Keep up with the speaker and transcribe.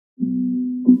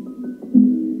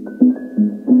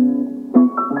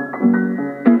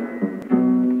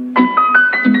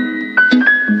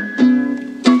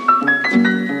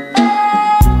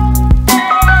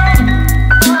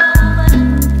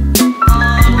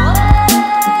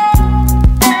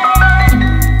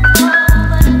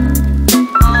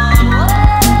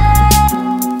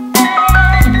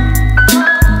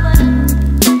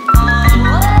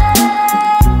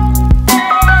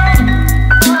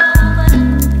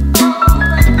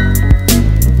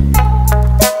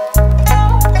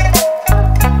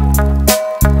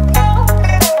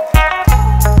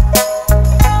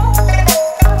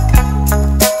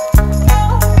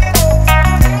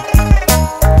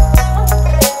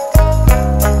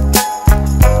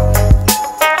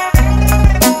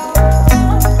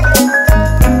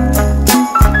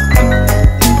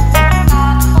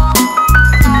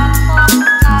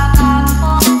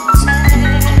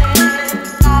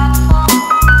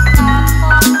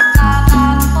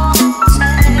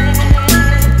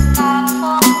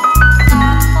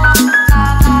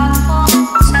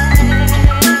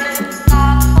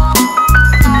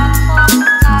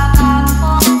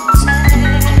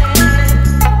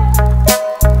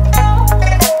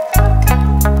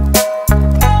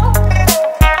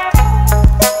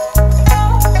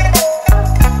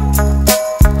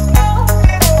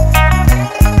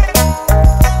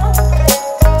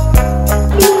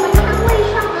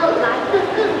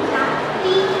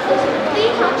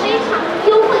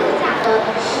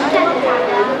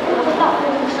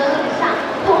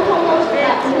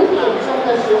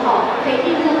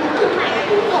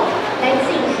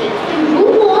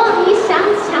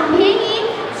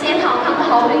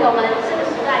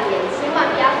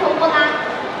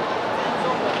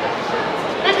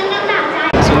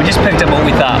picked up what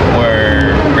we thought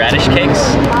were radish cakes.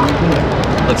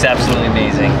 Looks absolutely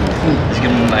amazing. This is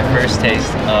gonna be my first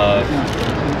taste of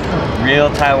real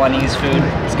Taiwanese food.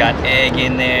 It's got egg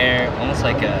in there, almost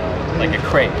like a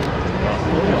crepe.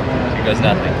 Here goes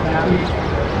nothing.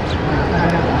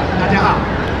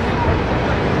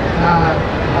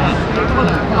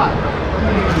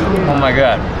 Oh my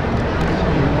god.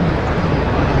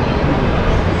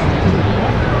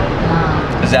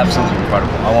 This is absolutely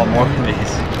incredible. I want more of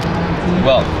these.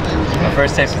 Well, my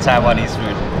first taste of Taiwanese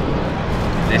food.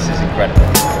 This is incredible.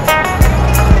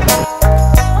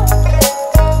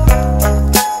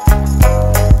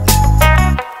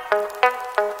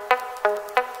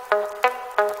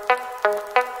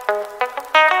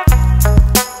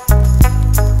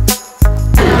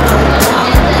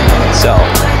 So,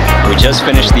 we just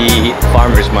finished the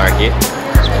farmer's market.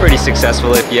 It was pretty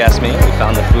successful if you ask me. We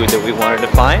found the food that we wanted to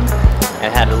find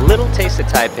and had a little taste of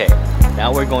Taipei.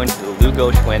 Now we're going to the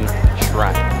Lugo Shrine.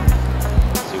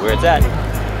 See where it's at.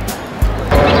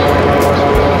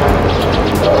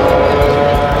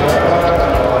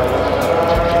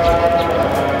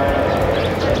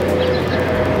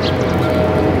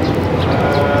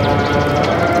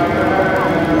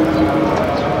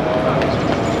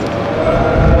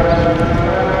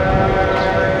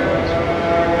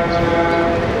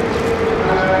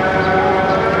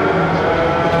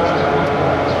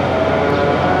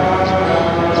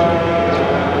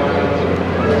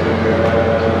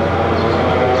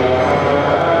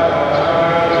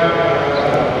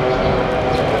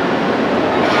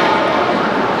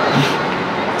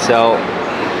 So,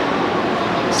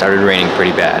 it started raining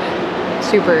pretty bad.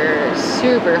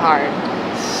 Super hard.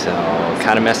 So,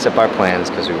 kind of messed up our plans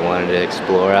because we wanted to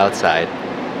explore outside.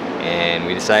 And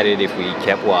we decided if we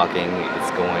kept walking,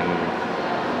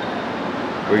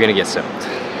 we're gonna get soaked.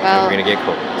 Well, we're gonna get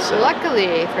cold. So.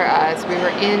 Luckily for us, we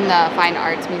were in the Fine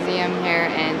Arts Museum here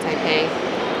in Taipei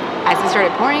as it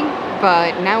started pouring,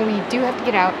 but now we do have to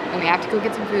get out and we have to go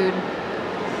get some food.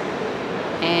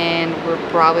 And we're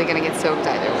probably gonna get soaked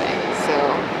either way. So,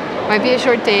 might be a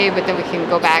short day, but then we can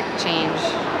go back, change,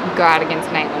 go out again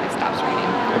tonight when it stops raining.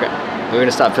 Okay, we're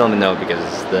gonna stop filming though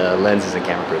because the lens isn't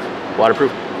camera proof.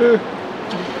 Waterproof.